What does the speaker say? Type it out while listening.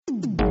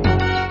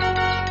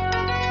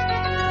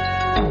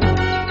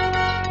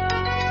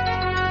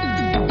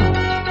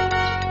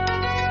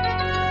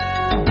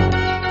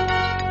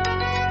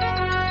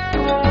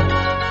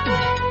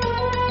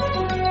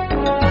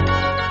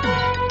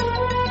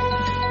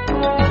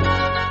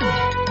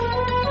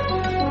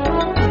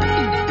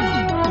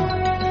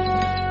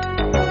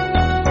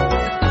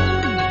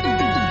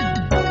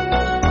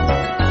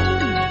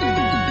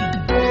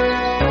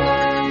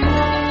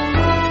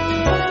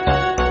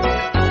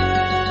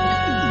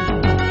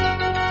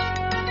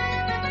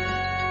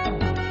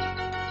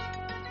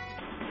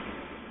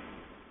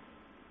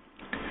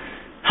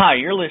Hi,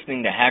 you're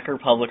listening to Hacker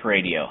Public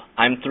Radio.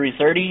 I'm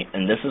 330,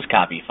 and this is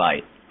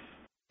Copyfight.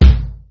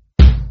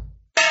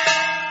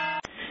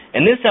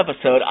 In this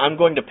episode, I'm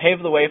going to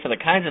pave the way for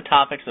the kinds of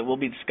topics that will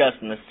be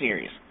discussed in this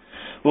series.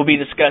 We'll be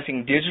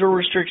discussing digital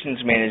restrictions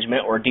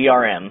management, or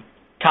DRM,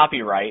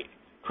 copyright,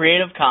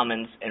 Creative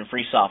Commons, and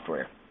free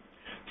software.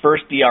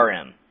 First,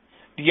 DRM.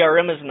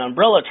 DRM is an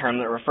umbrella term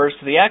that refers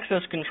to the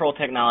access control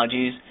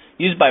technologies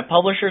used by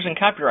publishers and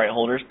copyright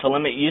holders to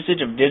limit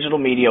usage of digital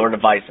media or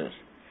devices.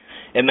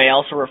 It may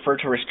also refer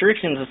to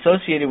restrictions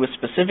associated with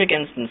specific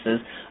instances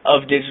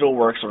of digital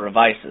works or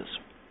devices.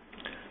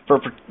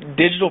 For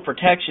digital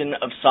protection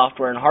of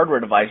software and hardware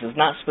devices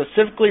not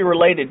specifically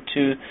related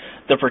to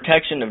the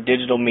protection of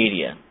digital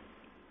media.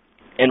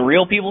 In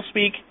real people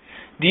speak,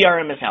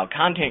 DRM is how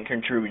content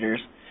contributors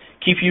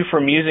keep you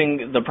from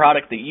using the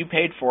product that you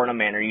paid for in a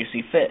manner you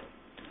see fit.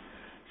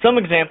 Some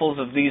examples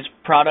of these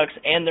products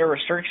and their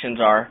restrictions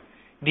are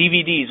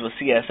DVDs with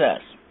CSS.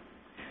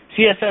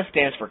 CSS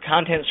stands for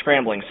Content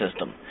Scrambling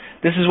System.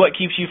 This is what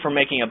keeps you from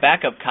making a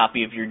backup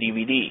copy of your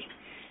DVD.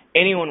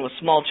 Anyone with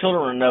small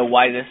children will know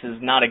why this is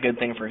not a good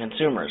thing for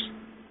consumers.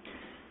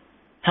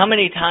 How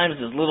many times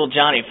has little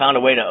Johnny found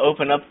a way to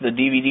open up the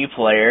DVD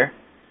player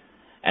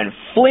and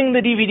fling the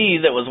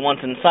DVD that was once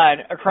inside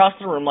across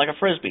the room like a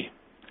frisbee?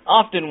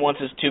 Often once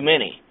is too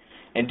many.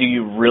 And do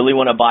you really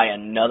want to buy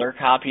another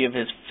copy of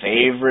his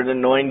favorite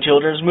annoying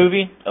children's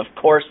movie? Of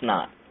course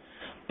not.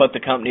 But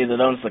the company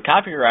that owns the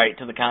copyright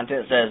to the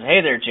content says,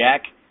 "Hey there,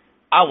 Jack,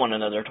 I want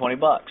another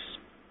 $20.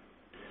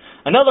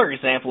 Another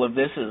example of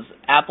this is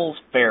Apple's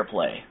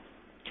FairPlay.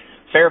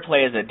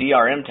 FairPlay is a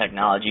DRM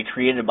technology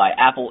created by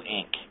Apple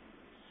Inc.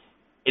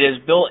 It is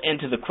built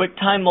into the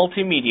QuickTime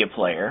multimedia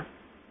player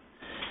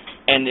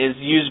and is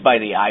used by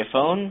the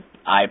iPhone,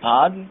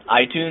 iPod,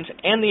 iTunes,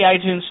 and the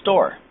iTunes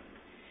Store.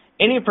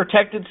 Any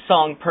protected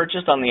song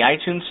purchased on the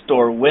iTunes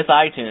Store with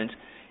iTunes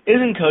is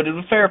encoded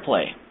with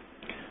FairPlay.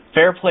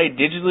 FairPlay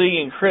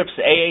digitally encrypts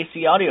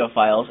AAC audio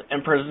files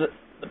and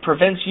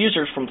prevents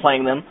users from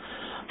playing them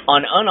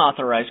on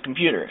unauthorized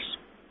computers.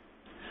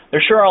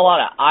 There sure are a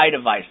lot of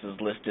iDevices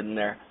listed in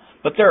there,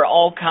 but there are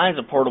all kinds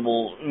of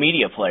portable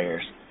media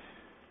players.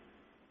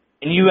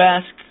 And you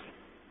ask,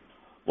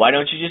 why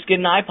don't you just get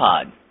an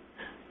iPod?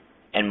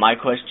 And my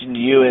question to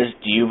you is,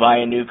 do you buy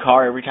a new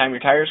car every time your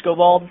tires go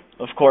bald?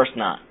 Of course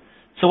not.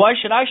 So why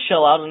should I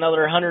shell out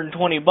another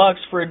 $120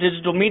 for a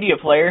digital media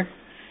player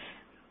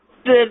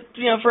that,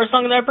 for a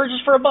song that I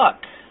purchased for $1?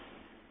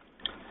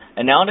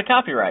 And now onto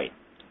copyright.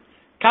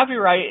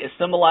 Copyright is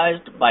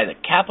symbolized by the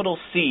capital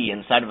C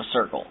inside of a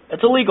circle.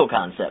 It's a legal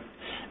concept,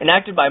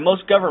 enacted by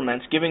most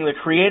governments, giving the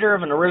creator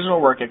of an original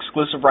work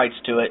exclusive rights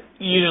to it,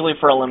 usually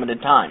for a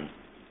limited time.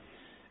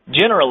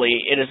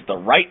 Generally, it is the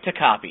right to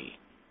copy,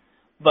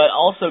 but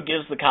also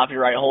gives the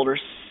copyright holder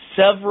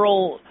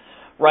several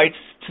rights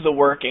to the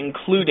work,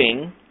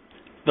 including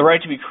the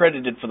right to be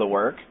credited for the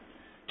work,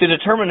 to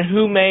determine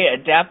who may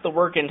adapt the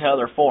work into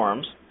other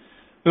forms,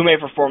 who may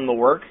perform the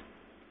work,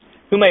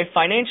 who may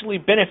financially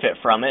benefit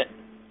from it,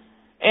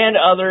 and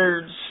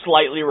other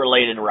slightly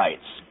related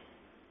rights.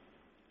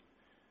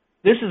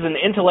 This is an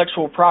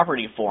intellectual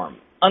property form,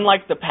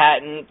 unlike the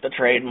patent, the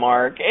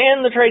trademark,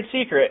 and the trade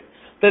secret,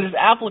 that is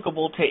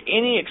applicable to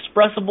any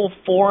expressible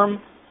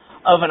form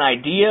of an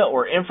idea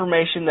or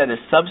information that is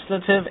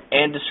substantive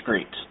and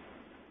discrete.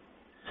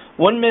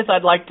 One myth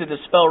I'd like to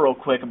dispel real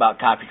quick about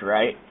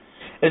copyright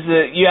is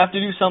that you have to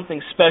do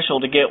something special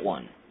to get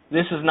one.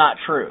 This is not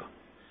true.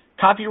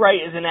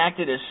 Copyright is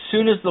enacted as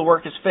soon as the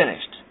work is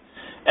finished.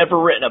 Ever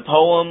written a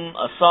poem,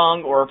 a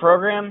song, or a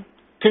program?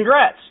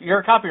 Congrats, you're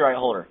a copyright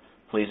holder.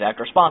 Please act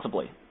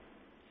responsibly.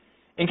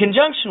 In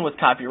conjunction with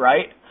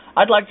copyright,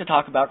 I'd like to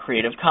talk about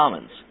Creative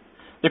Commons.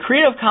 The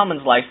Creative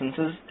Commons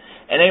licenses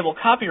enable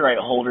copyright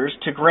holders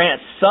to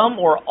grant some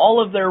or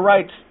all of their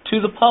rights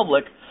to the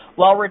public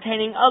while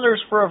retaining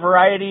others for a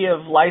variety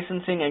of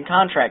licensing and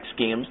contract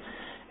schemes,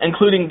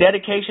 including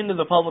dedication to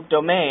the public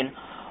domain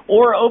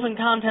or open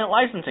content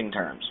licensing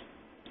terms.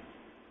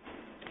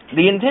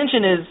 The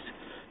intention is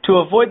to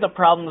avoid the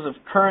problems of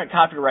current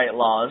copyright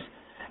laws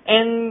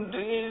and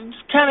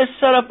kind of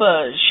set up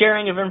a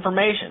sharing of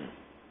information.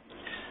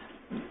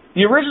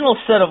 The original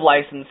set of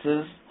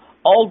licenses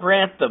all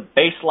grant the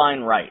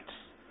baseline rights.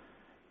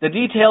 The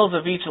details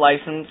of each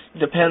license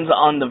depends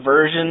on the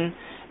version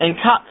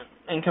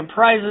and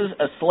comprises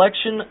a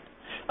selection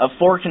of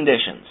 4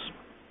 conditions.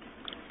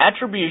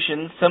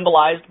 Attribution,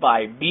 symbolized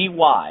by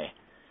BY,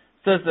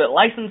 says that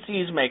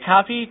licensees may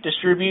copy,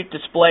 distribute,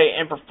 display,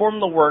 and perform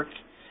the work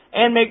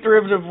and make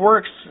derivative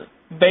works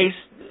based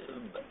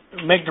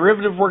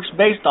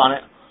on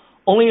it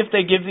only if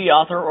they give the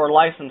author or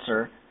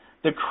licensor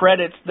the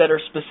credits that are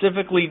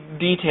specifically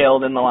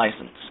detailed in the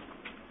license.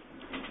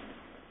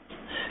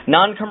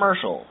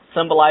 Non-commercial,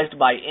 symbolized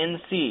by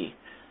NC,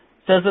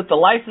 says that the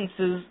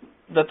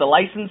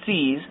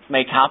licensees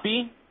may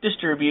copy,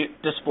 distribute,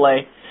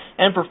 display,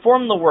 and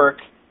perform the work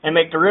and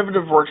make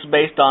derivative works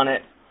based on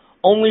it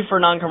only for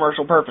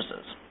non-commercial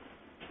purposes.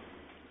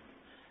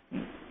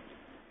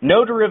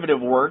 No derivative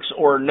works,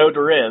 or no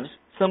derivs,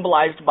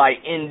 symbolized by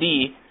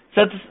ND,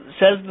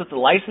 says that the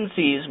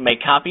licensees may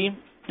copy,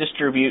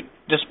 distribute,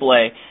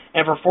 display,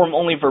 and perform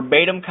only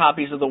verbatim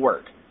copies of the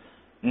work,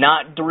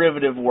 not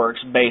derivative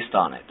works based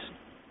on it.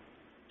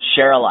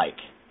 Share alike,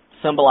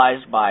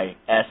 symbolized by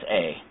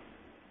SA.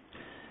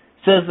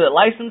 Says that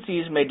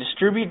licensees may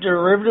distribute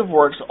derivative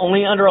works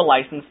only under a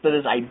license that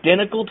is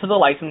identical to the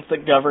license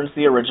that governs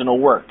the original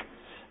work.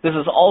 This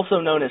is also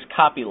known as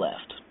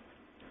copyleft.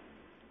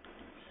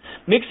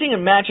 Mixing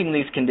and matching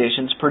these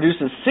conditions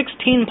produces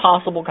 16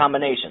 possible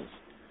combinations,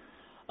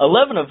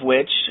 11 of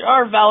which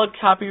are valid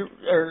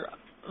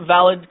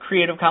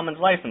Creative Commons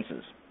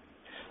licenses.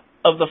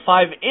 Of the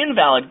 5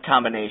 invalid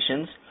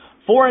combinations,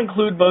 4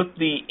 include both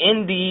the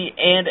ND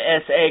and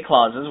SA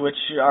clauses, which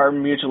are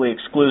mutually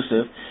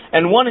exclusive,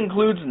 and 1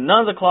 includes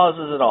none of the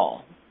clauses at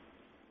all.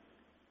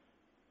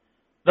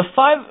 The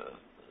 5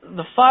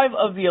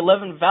 of the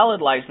 11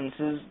 valid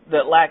licenses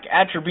that lack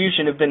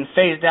attribution have been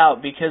phased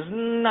out because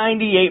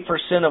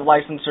 98% of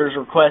licensors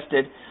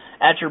requested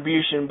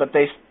attribution, but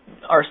they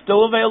are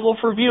still available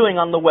for viewing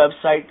on the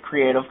website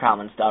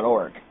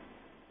creativecommons.org.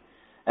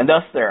 And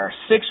thus there are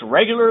 6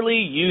 regularly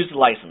used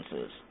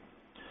licenses.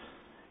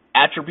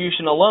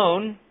 Attribution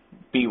alone,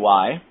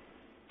 BY.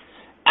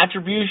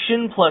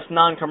 Attribution plus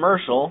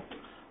non-commercial,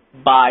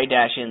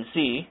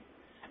 BY-NC.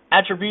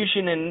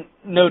 Attribution and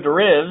no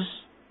derivs,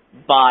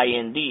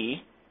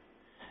 BY-ND.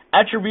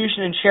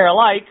 Attribution and share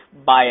alike,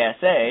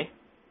 BY-SA.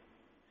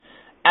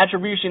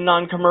 Attribution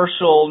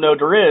non-commercial no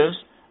derivs,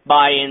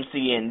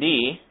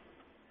 BY-NC-ND.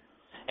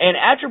 And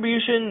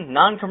attribution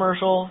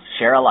non-commercial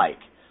share alike,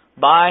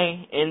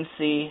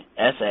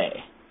 BY-NC-SA.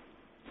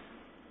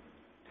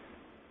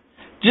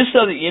 Just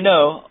so that you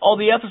know, all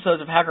the episodes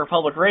of Hacker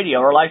Public Radio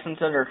are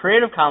licensed under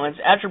Creative Commons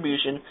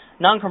Attribution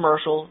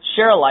Non-Commercial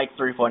Share Alike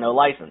 3.0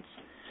 license.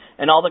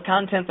 And all the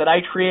content that I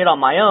create on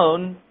my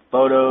own,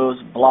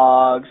 photos,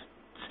 blogs,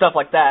 stuff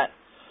like that,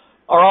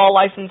 are all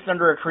licensed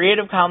under a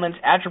Creative Commons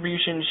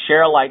Attribution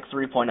Share Alike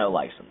 3.0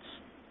 license.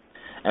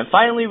 And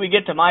finally, we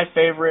get to my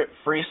favorite,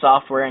 free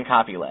software and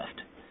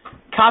copyleft.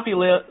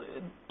 Copyleft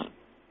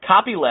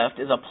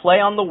is a play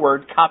on the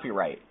word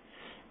copyright,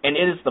 and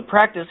it is the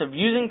practice of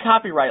using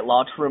copyright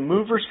law to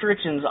remove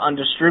restrictions on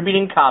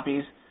distributing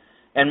copies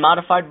and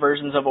modified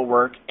versions of a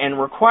work and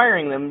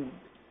requiring them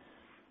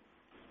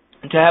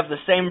to have the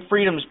same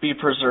freedoms be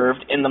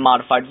preserved in the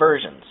modified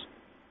versions.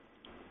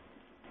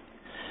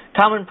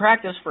 Common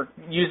practice for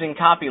using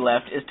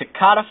copyleft is to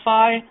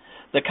codify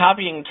the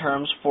copying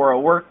terms for a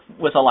work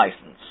with a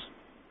license.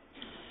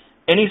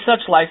 Any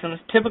such license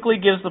typically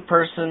gives the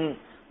person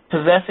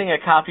possessing a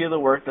copy of the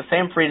work the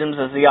same freedoms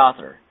as the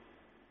author,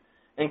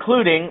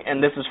 including,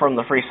 and this is from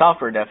the free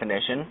software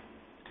definition,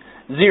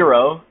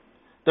 0,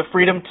 the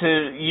freedom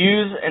to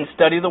use and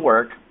study the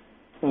work,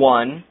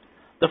 1,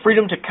 the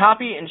freedom to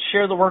copy and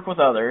share the work with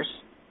others,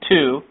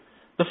 2,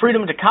 the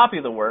freedom to copy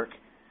the work,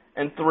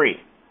 and 3,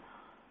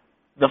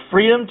 the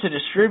freedom to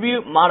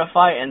distribute,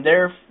 modified, and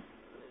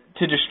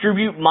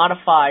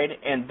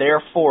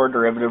therefore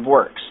derivative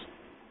works.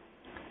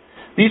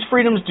 These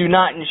freedoms do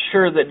not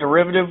ensure that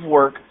derivative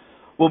work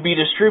will be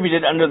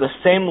distributed under the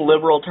same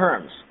liberal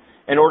terms.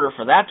 In order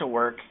for that to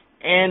work,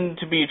 and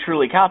to be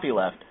truly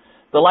copyleft,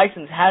 the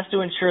license has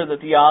to ensure that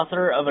the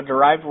author of a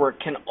derived work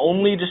can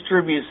only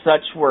distribute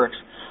such works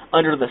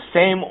under the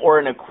same or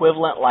an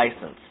equivalent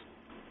license.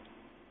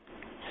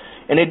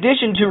 In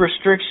addition to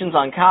restrictions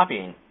on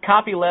copying,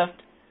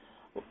 copyleft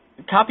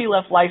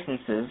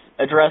licenses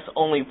address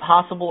only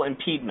possible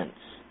impediments.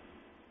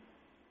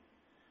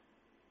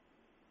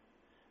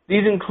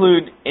 These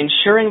include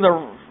ensuring the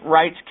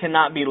rights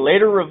cannot be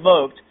later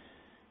revoked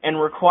and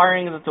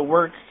requiring that the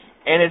work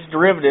and its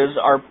derivatives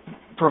are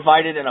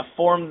provided in a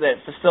form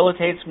that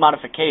facilitates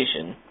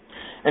modification,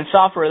 and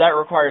software that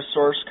requires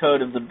source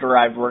code of the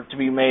derived work to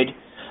be made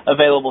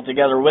available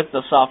together with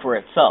the software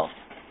itself.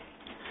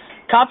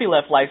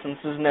 Copyleft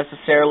licenses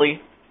necessarily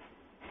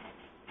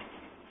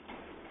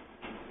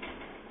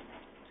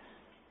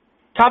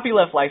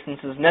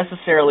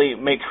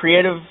make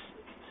creative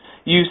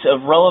use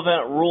of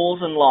relevant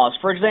rules and laws.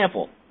 For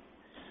example,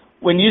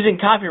 when using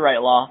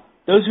copyright law,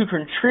 those who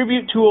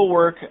contribute to a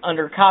work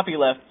under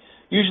copyleft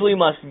usually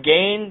must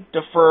gain,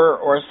 defer,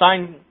 or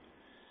assign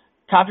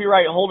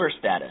copyright holder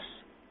status.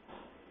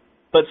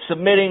 But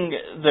submitting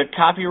the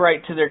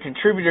copyright to their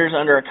contributors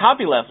under a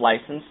copyleft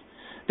license,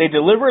 they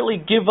deliberately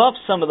give up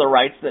some of the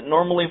rights that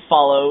normally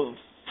follow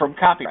from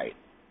copyright,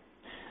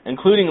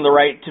 including the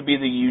right to be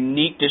the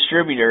unique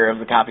distributor of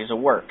the copies of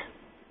work.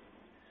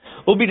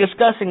 We'll be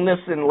discussing this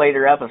in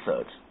later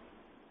episodes.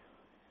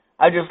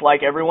 I'd just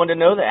like everyone to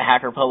know that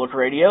Hacker Public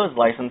Radio is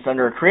licensed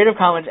under a Creative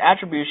Commons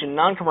Attribution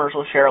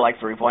Non-Commercial Share Alike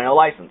 3.0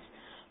 license.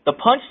 The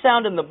punch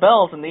sound and the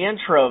bells in the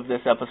intro of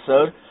this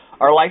episode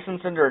are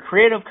licensed under a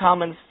Creative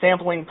Commons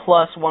Sampling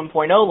Plus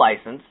 1.0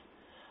 license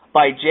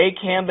by J.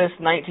 Canvas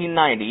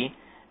 1990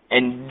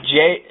 and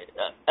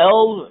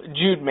L.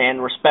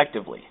 Judeman,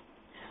 respectively.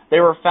 They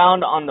were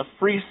found on the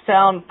Free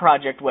Sound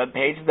Project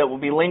webpage that will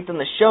be linked in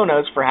the show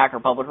notes for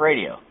Hacker Public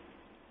Radio.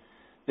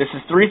 This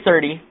is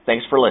 330.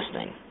 Thanks for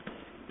listening.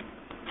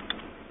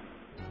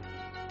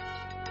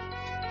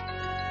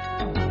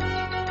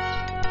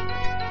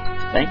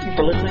 Thank you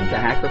for listening to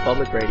Hacker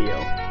Public Radio.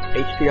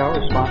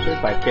 HPR is sponsored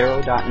by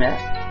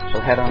Caro.net, so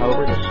head on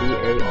over to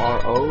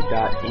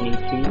caro.net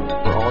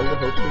for all your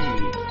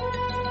hosting needs.